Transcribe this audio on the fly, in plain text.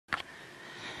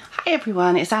Hey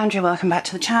everyone, it's Andrea, welcome back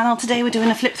to the channel. Today we're doing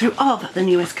a flip through of the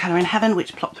newest Colour in Heaven,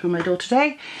 which plopped through my door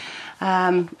today.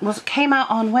 Came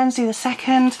out on Wednesday the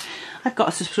 2nd. I've got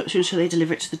a subscription so they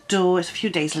deliver it to the door. It's a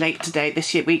few days late today,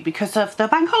 this week, because of the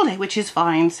bank holiday, which is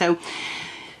fine. So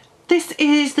this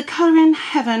is the Colour in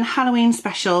Heaven Halloween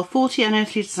special, 40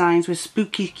 unearthly designs with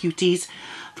spooky cuties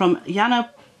from Yana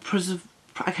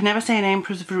I can never say her name,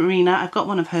 Proserpina. I've got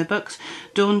one of her books.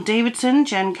 Dawn Davidson,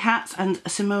 Jen Katz and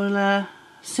Simona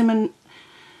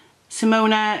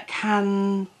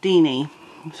Candini.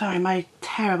 Sorry, my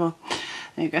terrible.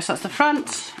 There you go, so that's the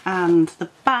front and the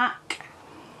back.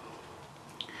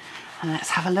 And let's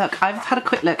have a look. I've had a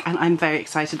quick look and I'm very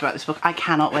excited about this book. I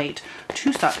cannot wait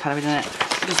to start colouring in it.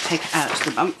 I'll just take it out to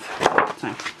the bump.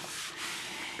 So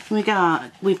we've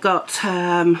got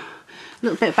a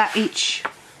little bit about each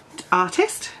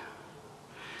artist.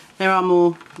 There are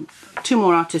two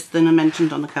more artists than are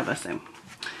mentioned on the cover.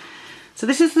 So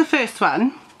this is the first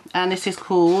one, and this is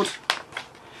called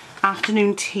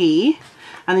Afternoon Tea,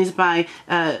 and these are by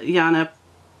Yana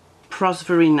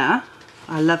Proserpina.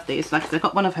 I love these. Like, I've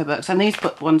got one of her books, and these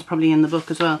ones probably in the book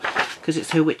as well, because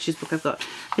it's her witch's book I've got.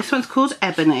 This one's called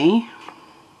Ebony,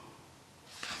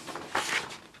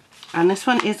 and this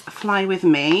one is Fly With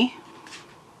Me.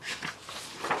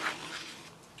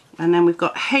 And then we've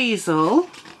got Hazel,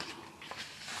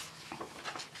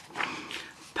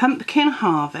 Pumpkin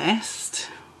Harvest,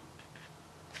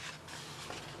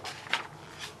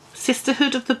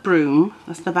 Sisterhood of the Broom,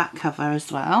 that's the back cover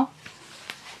as well,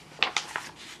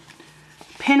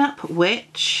 Pin-Up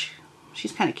Witch,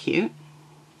 she's kind of cute,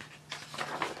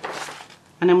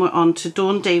 and then we're on to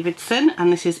Dawn Davidson,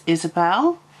 and this is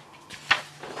Isabel,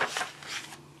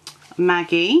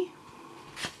 Maggie,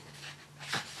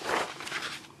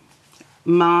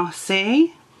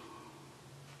 Marcy,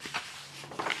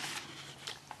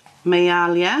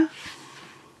 Mayalia,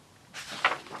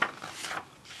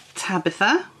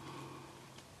 Tabitha,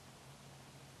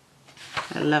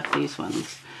 I love these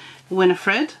ones,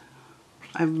 Winifred,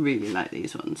 I really like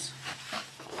these ones,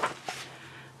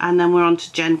 and then we're on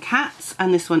to Jen Katz,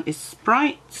 and this one is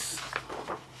Sprites,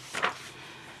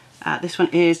 this one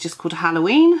is just called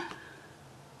Halloween.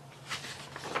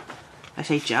 I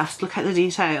say just, look at the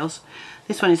details.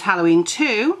 This one is Halloween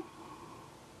 2.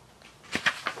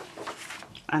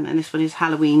 And then this one is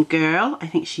Halloween Girl. I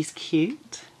think she's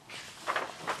cute.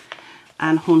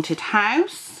 And Haunted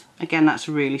House. Again, that's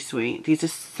really sweet. These are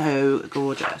so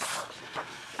gorgeous.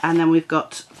 And then we've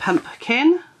got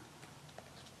Pumpkin.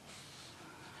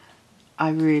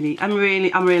 I'm really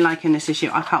liking this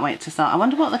issue. I can't wait to start. I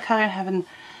wonder what the Colour in Heaven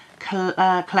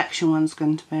collection one's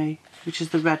going to be, which is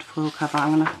the red foil cover. I'm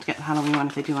going to have to get the Halloween one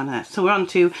if they do one of that. So we're on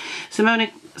to Simona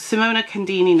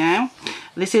Candini now.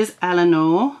 This is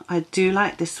Eleanor. I do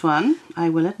like this one, I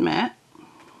will admit.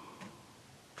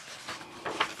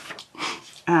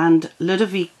 And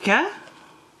Ludovica.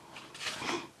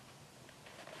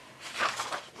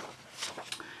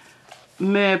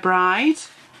 Merbride.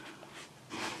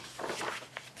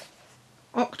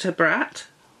 Octobrat.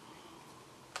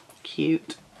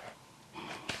 Cute.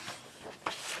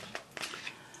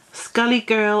 Scully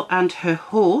Girl and Her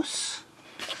Horse,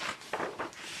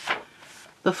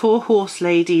 The Four Horse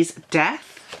Ladies'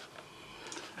 Death.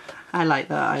 I like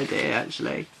that idea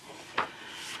actually.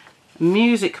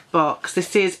 Music Box.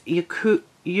 This is Yuriku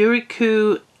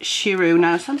Shiru.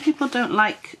 Now some people don't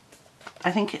like,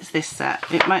 I think it's this set.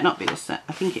 It might not be this set.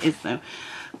 I think it is though.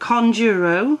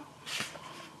 Conjuro.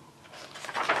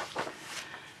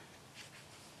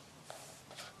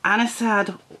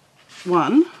 Anisad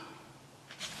 1.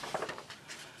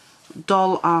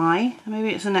 Doll Eye.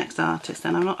 Maybe it's the next artist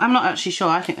then. I'm not actually sure.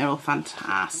 I think they're all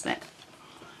fantastic.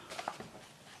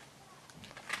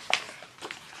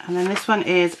 And then this one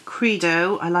is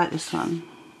Credo. I like this one.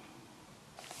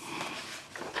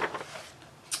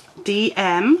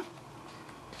 DM.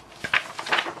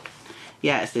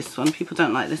 Yeah, it's this one. People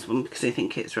don't like this one because they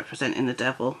think it's representing the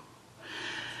devil.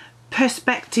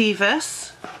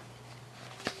 Perspectivus.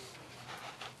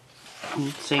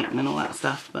 And Satan and all that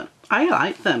stuff, but I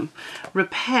like them.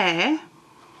 Repair.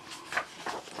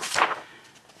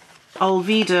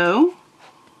 Olvido.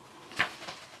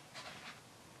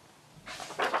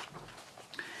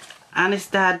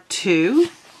 Anistad 2.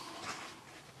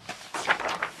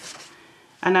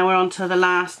 And now we're on to the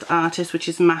last artist, which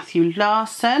is Matthew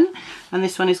Larson, and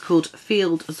this one is called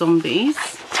Field Zombies.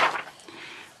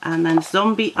 And then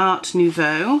Zombie Art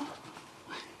Nouveau.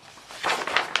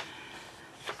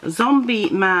 Zombie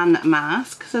Man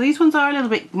Mask. So these ones are a little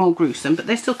bit more gruesome, but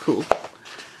they're still cool.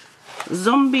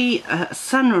 Zombie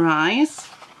Sunrise.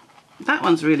 That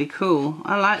one's really cool.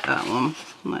 I like that one.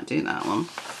 I might do that one.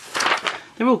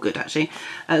 They're all good actually.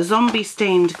 Zombie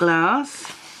stained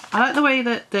glass. I like the way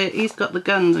that he's got the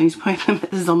guns and he's pointing them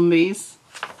at the zombies.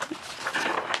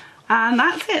 And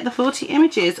that's it, the 40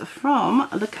 images from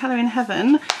the Colour in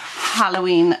Heaven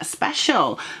Halloween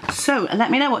special. So let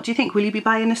me know, what do you think? Will you be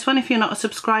buying this one if you're not a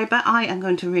subscriber? I am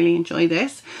going to really enjoy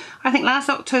this. I think last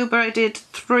October I did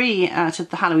 3 out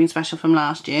of the Halloween special from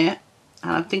last year,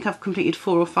 and I think I've completed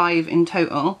 4 or 5 in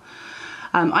total.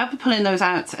 I'll be pulling those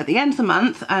out at the end of the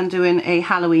month and doing a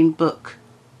Halloween book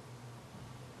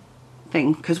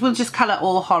thing, because we'll just colour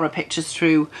all horror pictures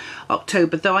through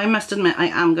October, though I must admit I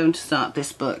am going to start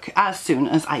this book as soon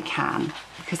as I can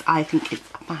because I think it's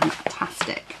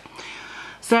fantastic.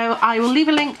 So I will leave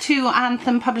a link to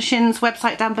Anthem Publishing's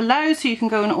website down below so you can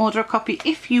go and order a copy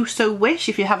if you so wish,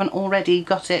 if you haven't already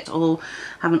got it or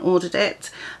haven't ordered it.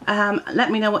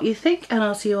 Let me know what you think and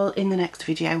I'll see you all in the next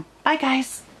video. Bye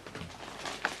guys!